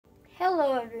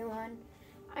Hello everyone.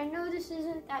 I know this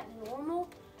isn't that normal,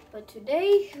 but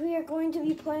today we are going to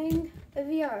be playing a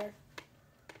VR.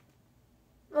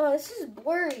 Oh, this is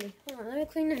blurry. Hold on, let me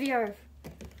clean the VR.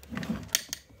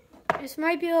 This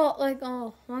might be a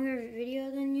longer video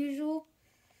than usual,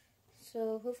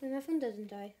 so hopefully my phone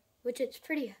doesn't die, which it's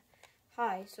pretty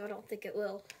high, so I don't think it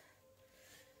will.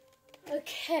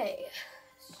 Okay,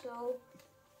 so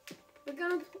we're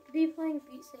gonna be playing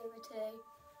Beat Saber today.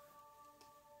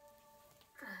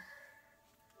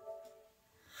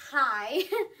 Hi.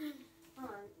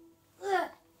 Hold on. Ugh.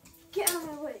 Get out of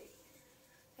my way.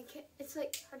 I can't. It's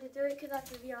like hard to do it because I have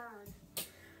the VR on.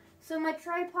 So my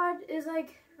tripod is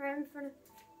like right in front of.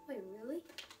 Wait, really?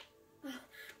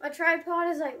 My tripod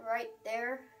is like right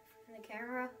there in the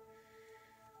camera.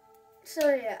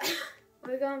 So yeah,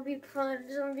 we're gonna be playing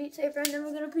some Beat Saber, and then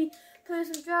we're gonna be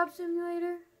playing some Job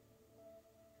Simulator.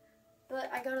 But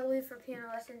I gotta leave for piano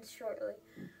lessons shortly.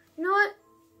 You know what?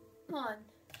 Hold on.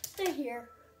 Stay here.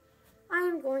 I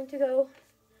am going to go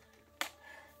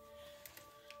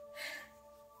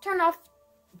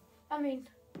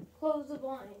close the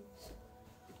blinds.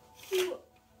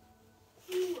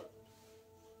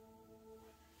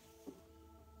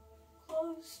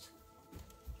 Closed.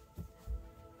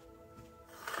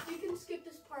 You can skip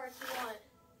this part if you want.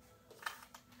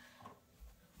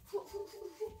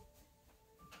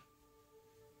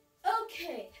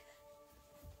 Okay.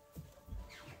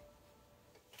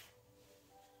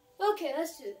 Okay,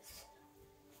 let's do this. It's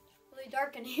really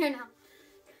dark in here now.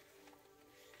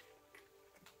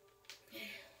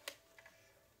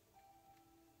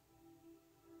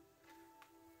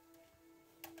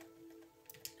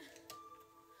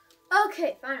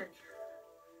 Okay, finally.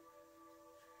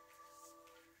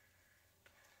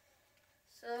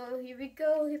 So here we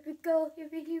go, here we go, here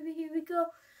we go.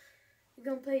 We're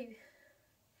gonna play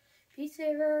Beat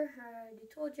Saber. I already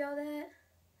told y'all that.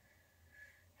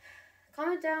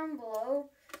 Comment down below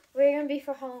where you're gonna be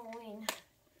for Halloween.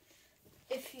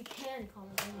 If you can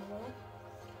comment down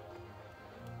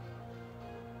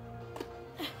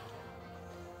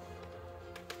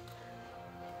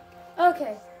below.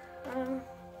 Okay.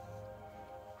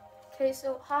 Okay,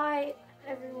 so hi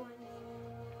everyone.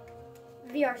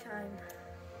 VR time.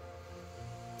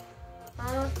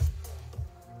 Oh.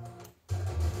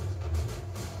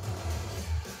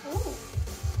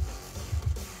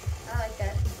 I like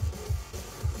that.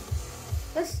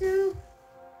 Let's do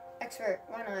expert.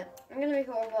 Why not? I'm gonna be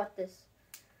horrible at this.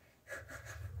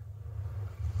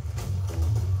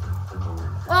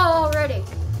 Oh, already.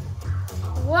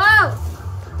 Wow.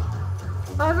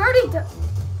 I've already done.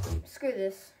 Screw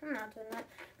this. I'm not doing that.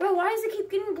 Bro, why does it keep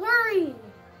getting blurry?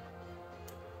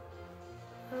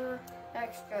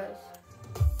 Extras.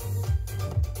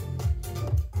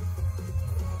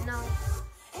 No.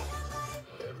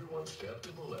 Everyone step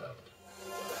to the left.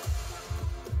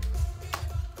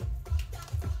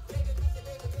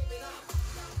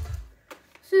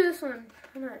 Let's do this one.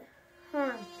 Hold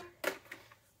on.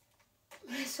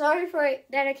 Sorry for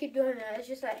that I keep doing that. It's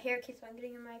just that hair keeps on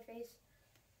getting in my face.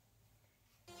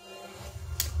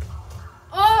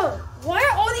 Oh! Why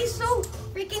are all these so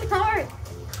freaking hard?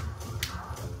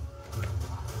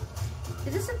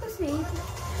 Is this supposed to be easy?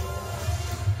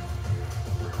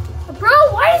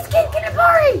 Bro, why is it getting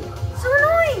blurry? So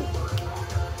annoying!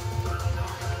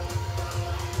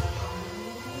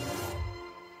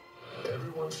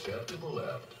 Everyone step to the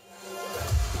left.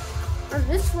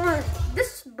 This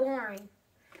is boring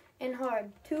and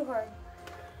hard, too hard.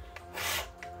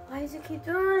 Why does it keep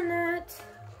doing that?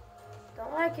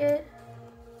 Don't like it.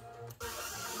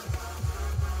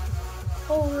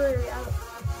 Holy,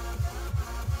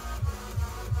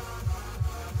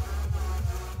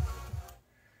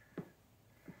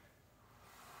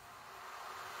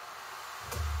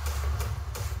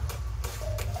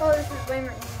 oh, this is way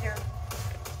more easier.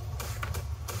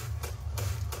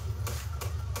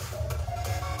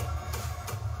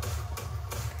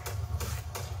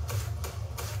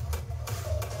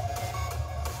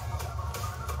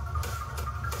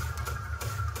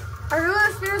 I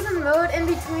realized there's a mode in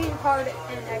between hard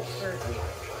and expert.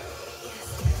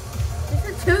 This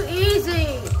is too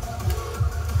easy.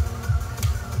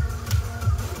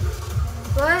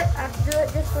 But I have to do it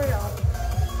just for y'all.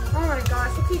 Oh my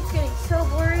gosh, it keeps getting so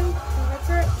blurry. And that's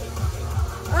it.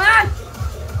 Ah!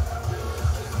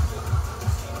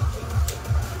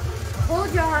 Hold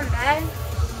y'all on bad.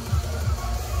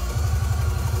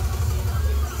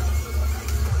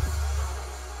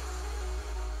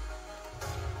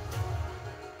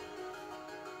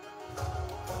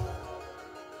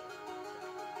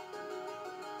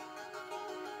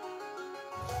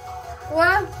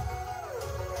 Well,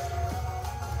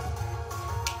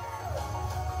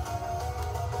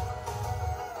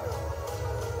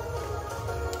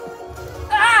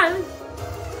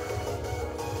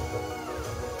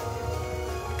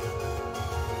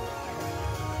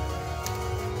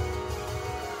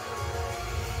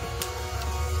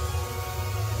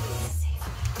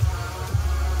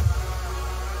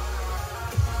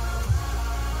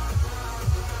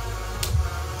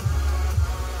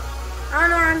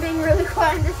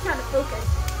 why I'm just trying to focus.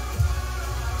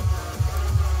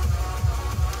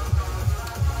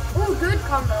 Ooh, good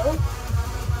combo.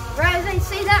 Right as I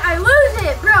say that, I lose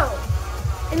it, bro.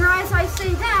 And right as I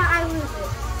say that, I lose it.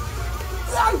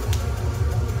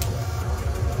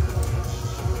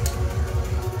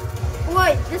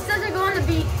 Wait, this doesn't go on the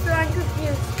beat, so I'm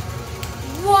confused.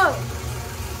 Whoa.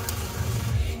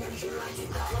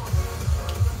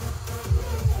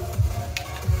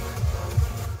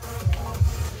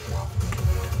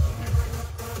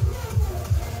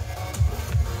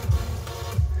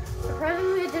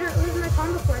 Surprisingly, I didn't lose my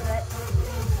combo for that.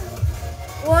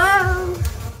 Whoa!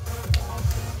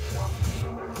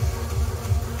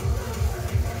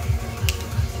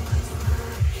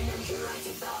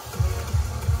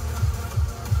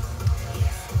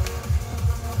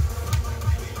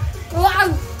 Wow!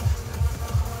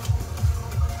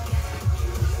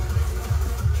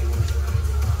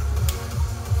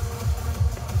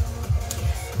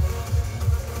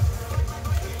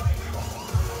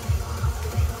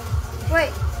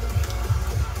 Wait.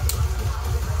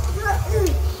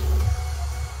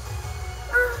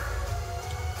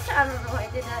 I don't know why I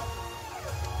did that.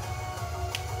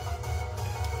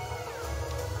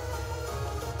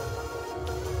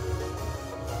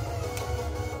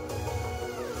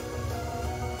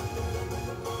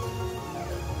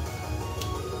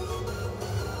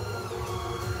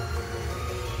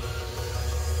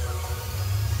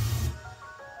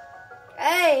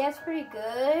 Hey, that's pretty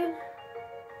good.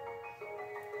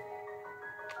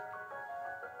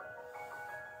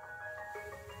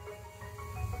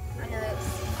 I know it.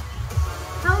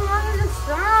 How long is the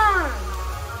song?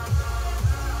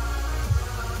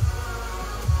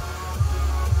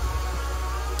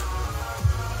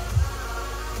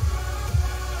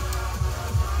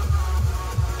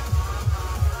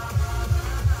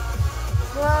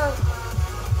 Whoa.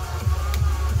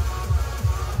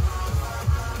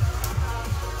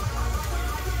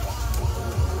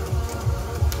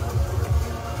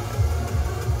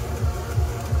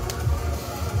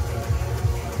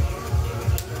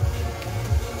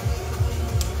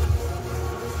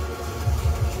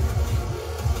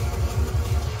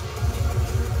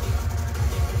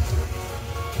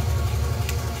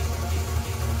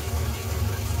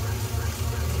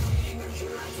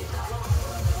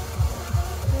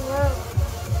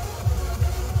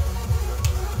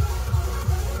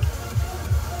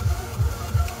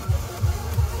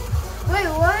 Wait,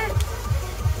 what?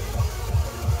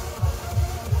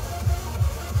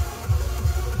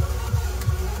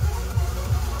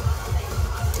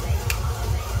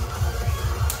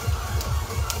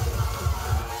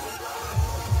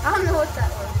 I don't know what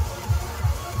that was.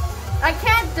 I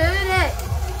can't do it.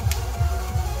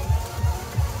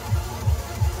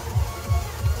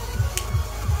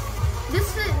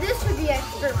 This would be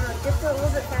expert mode, just a little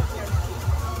bit faster.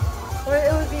 Or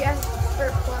it would be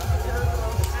expert plus if it was a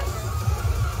little bit faster.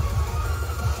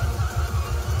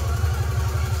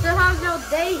 Still have no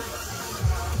days.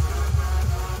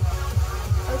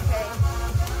 Okay.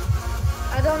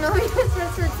 I don't know if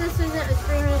since this isn't a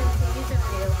streaming and music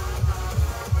video.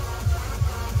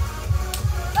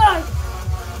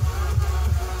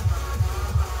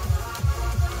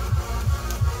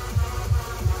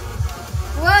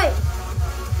 Wait!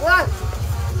 What?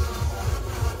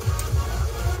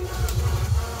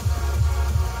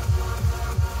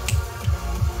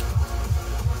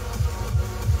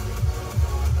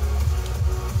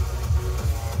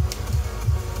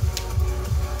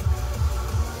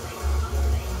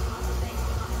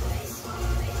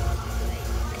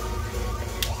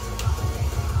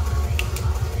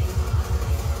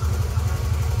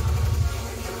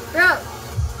 Bro,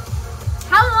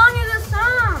 how long is this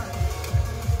song?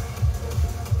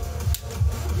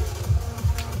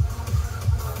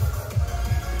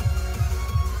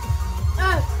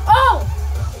 Oh!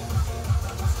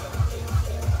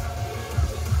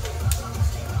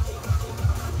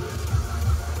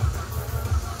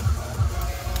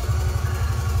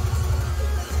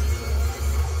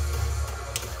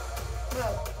 Bro.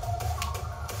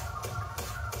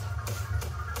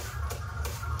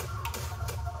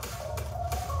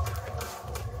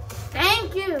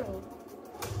 Thank you.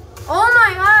 Oh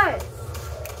my god.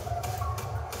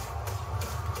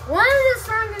 When is this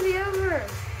song gonna be over?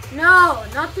 No,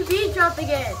 not the beat drop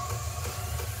again.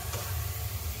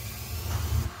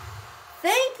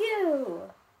 Thank you.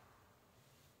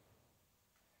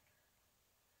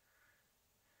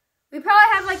 We probably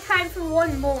have like time for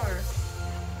one more.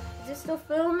 Is it still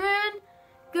filming?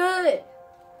 Good.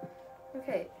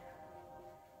 Okay.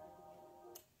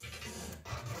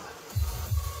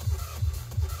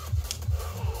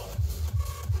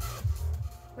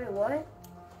 Wait, what?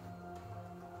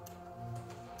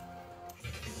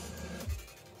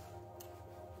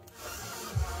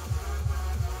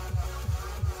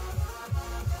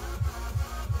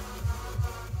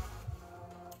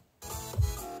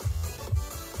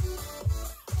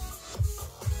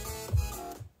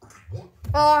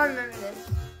 Oh, I remember this.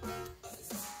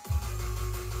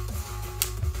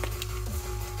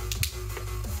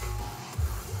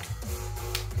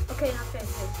 Okay, not good.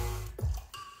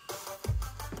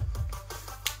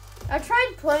 I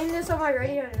tried playing this on my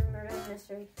radio and Murder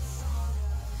Mystery.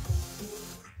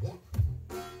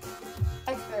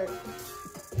 Expert.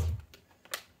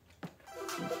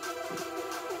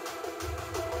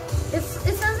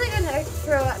 It sounds like an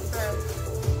extra at first.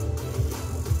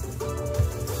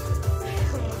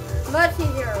 Much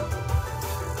easier.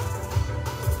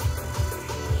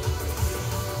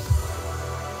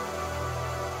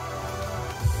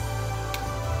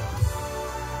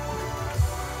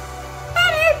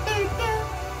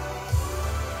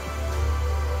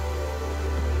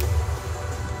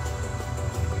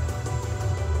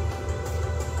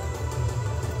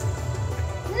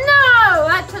 No!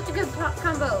 That's such a good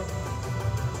combo.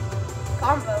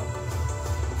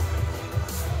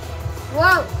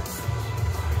 Whoa!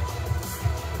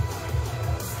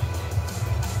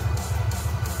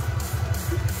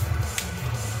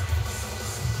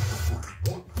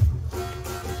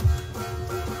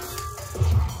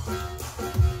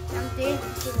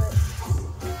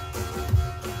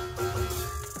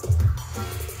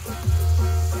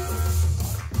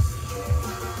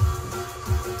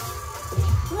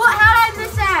 What? How did I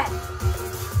miss that?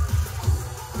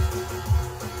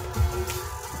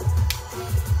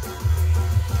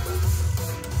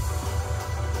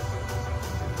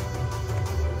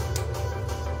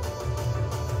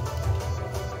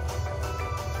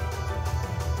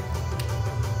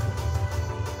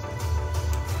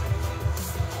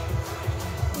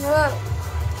 Whoa.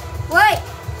 Wait.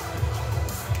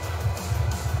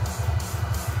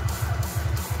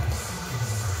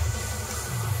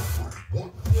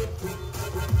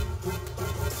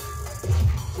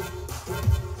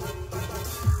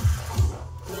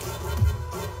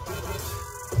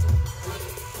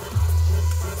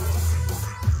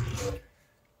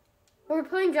 We're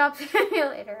playing Job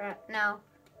Simulator now.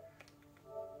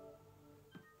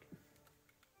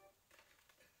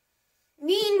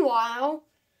 Meanwhile,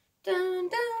 dun, dun,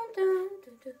 dun,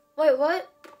 dun, dun. Wait, what?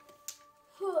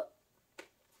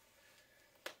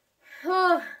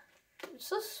 Oh, it's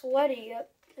so sweaty up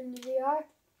in the VR.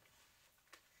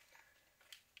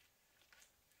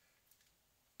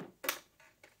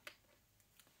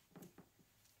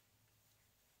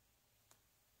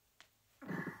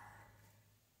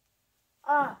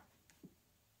 Ah,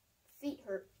 feet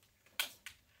hurt.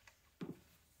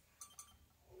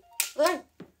 Look.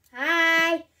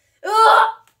 Hi. Ugh.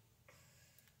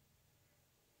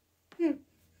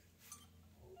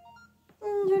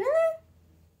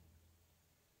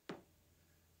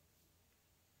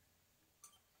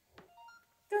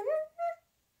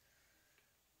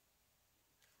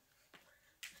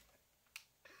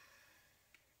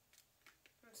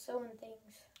 I'm sewing things.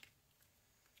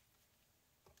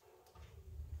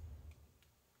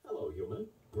 Hello, human.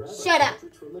 Grab Shut up.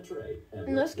 from the tray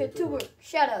And let's get to work.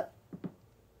 Shut up.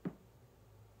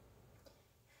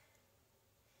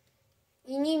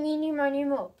 Eeny, meeny, miny,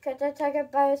 moe. Cat that tiger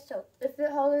by itself. If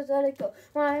it hollers, let it go.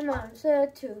 My mom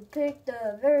said to pick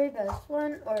the very best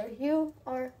one, or you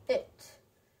are it.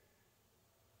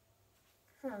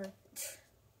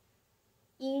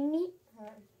 Eeny,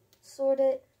 sort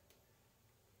it.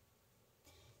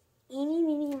 Eeny,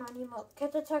 meeny, miny, moe.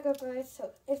 Cat the tiger by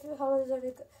itself. If it hollers, let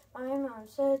it go. My mom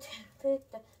said to pick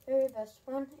the very best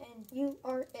one, and you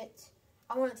are it.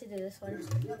 I wanted to do this one.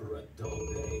 There's never a dull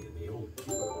day in the old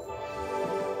cubicle.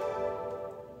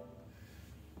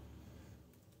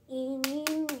 Eeny,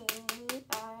 meeny,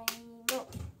 miny, moe.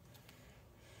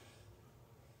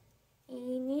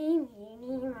 Eeny,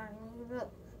 meeny, miny, moe.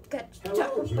 Cat the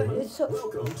Hello, tiger by humans. itself.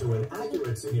 Welcome to an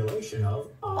accurate simulation of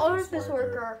Office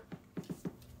worker.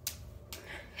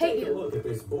 Hate Take a you. look at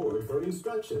this board for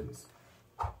instructions.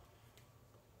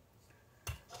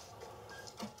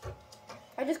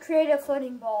 I just created a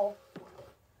floating ball.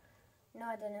 No,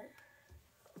 I didn't.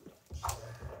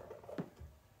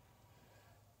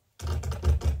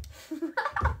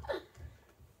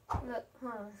 Look,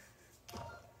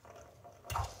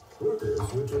 Workers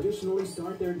would traditionally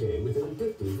start their day with an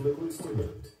addictive liquid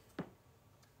stimulant.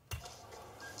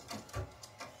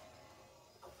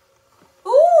 Ooh,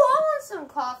 I want some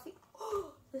coffee.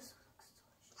 This looks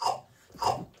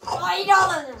delicious.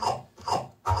 $8.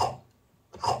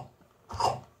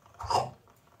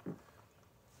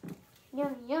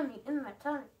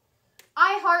 time.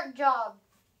 I heart job.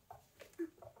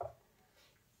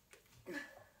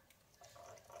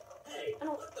 Hey, I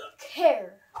don't what the?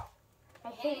 care. I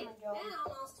hate Hey, my job. that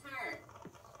almost hurt.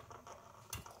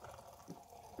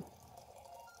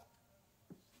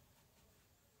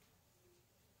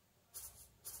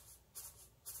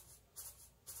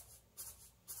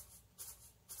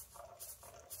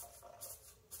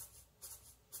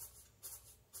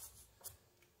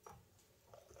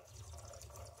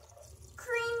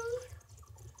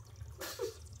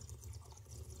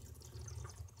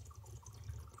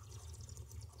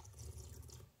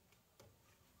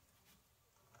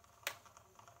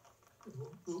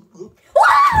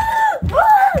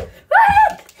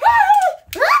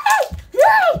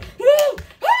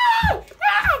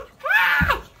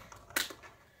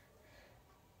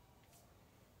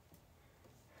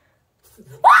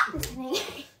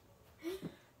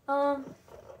 I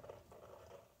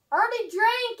already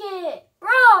drank it,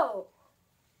 bro.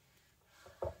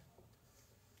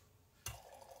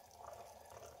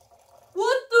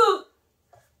 What the?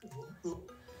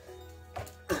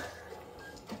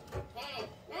 Hey,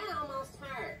 that almost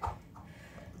hurt.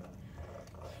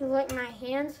 You like my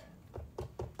hands?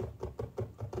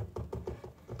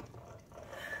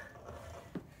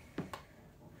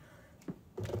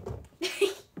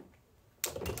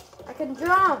 I can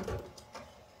drum.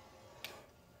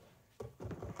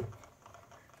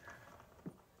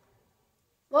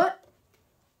 What?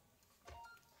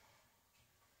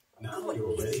 Now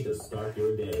you're ready to start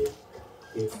your day.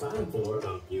 It's time for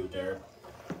computer.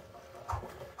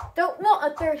 Don't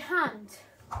want a third hand.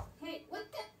 Hey, what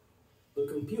the? The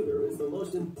computer is the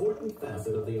most important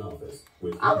facet of the office,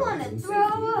 with I humans wanna in throw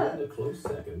safety up. and a close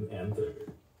second and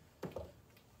third.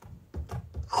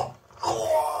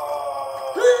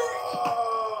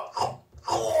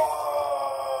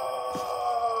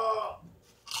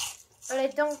 But I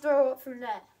don't throw up from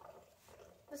that.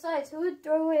 Besides, who would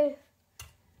throw it?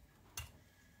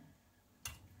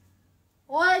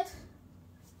 What?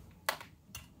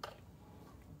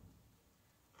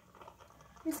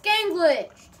 This game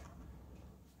glitched.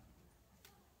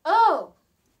 Oh.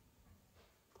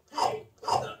 Hey,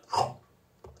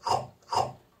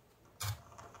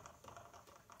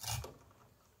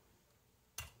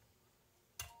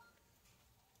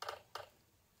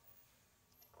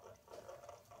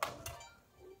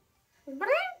 what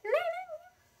the?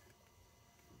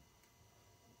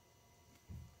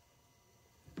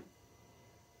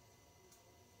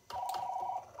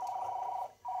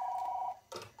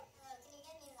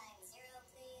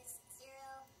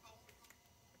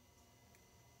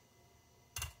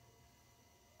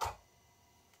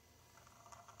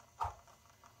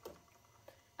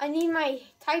 I need my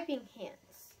typing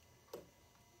hands.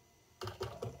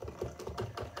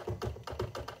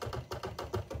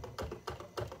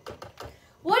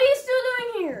 What are you still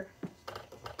doing here?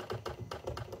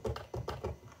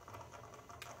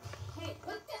 Hey,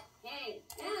 what the? Hey,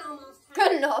 that almost hurt.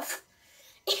 Good enough.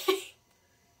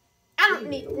 I don't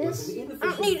need Email was this. an I inefficient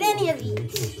don't need form any of of these.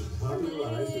 communication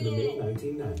popularized in the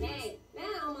mid-1990s. Hey,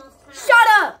 that almost hurt. Shut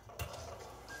up!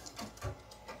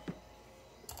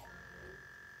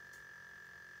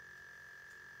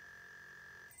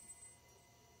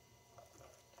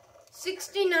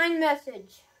 $69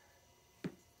 message.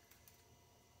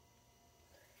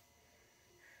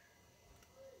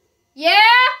 Yeah?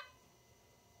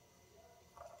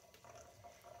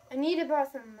 I need to borrow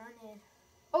some money.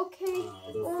 Okay.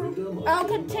 The Well, freedom of I'll inbox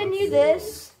continue zero.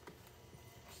 this.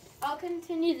 I'll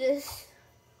continue this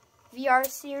VR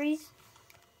series.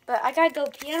 But I gotta go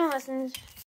piano lessons.